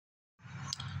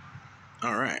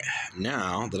All right,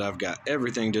 now that I've got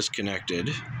everything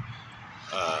disconnected,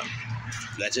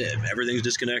 that's it. Everything's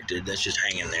disconnected. That's just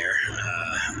hanging there.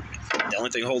 The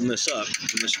only thing holding this up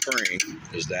from the spring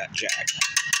is that jack,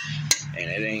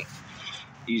 and it ain't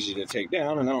easy to take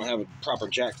down, and I don't have a proper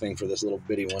jack thing for this little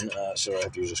bitty one, so I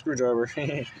have to use a screwdriver.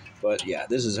 But yeah,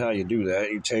 this is how you do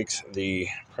that. You take the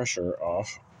pressure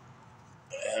off,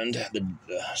 and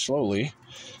slowly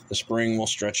the spring will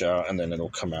stretch out, and then it'll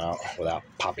come out without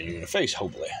popping you in the face,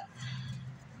 hopefully.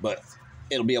 But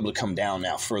it'll be able to come down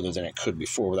now further than it could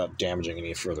before without damaging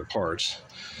any further parts.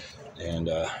 And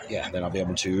yeah, then I'll be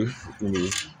able to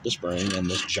remove the spring and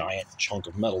this giant chunk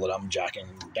of metal that I'm jacking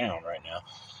down right now.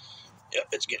 Yep,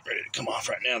 it's getting ready to come off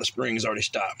right now. The spring has already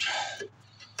stopped.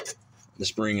 The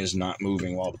spring is not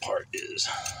moving while the part is.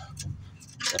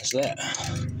 That's that.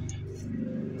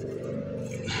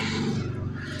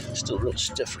 Still real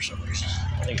stiff for some reason.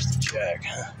 I think it's the jack.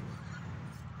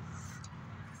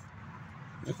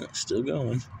 Still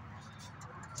going.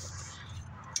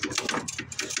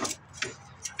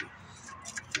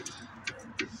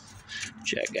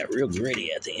 Jack got real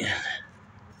gritty at the end.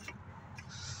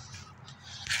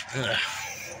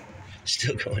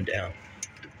 Still going down.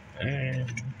 There.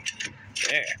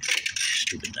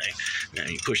 Stupid thing. Now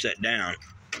you push that down.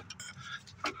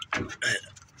 The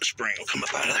spring will come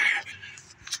up out of there.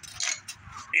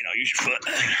 You know, use your foot.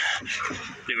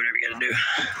 Do whatever you gotta do.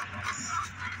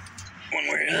 One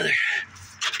way or the other.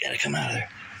 It's gotta come out of there.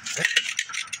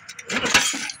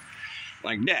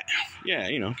 Like that. Yeah,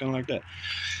 you know, kind of like that.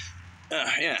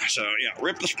 Yeah, so, yeah,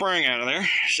 rip the spring out of there.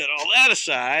 Set all that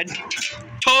aside.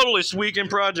 Totally weekend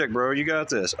project, bro. You got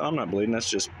this. I'm not bleeding. That's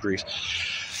just grease.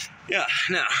 Yeah,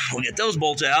 now, we'll get those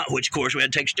bolts out, which, of course, we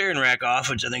had to take steering rack off,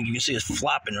 which I think you can see is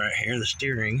flopping right here. The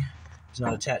steering is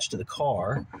not attached to the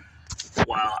car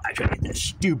while I try to get that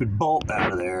stupid bolt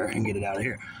out of there and get it out of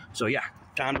here. So, yeah,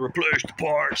 time to replace the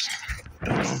parts.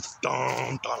 Dun,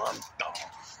 dun, dun, dun, dun.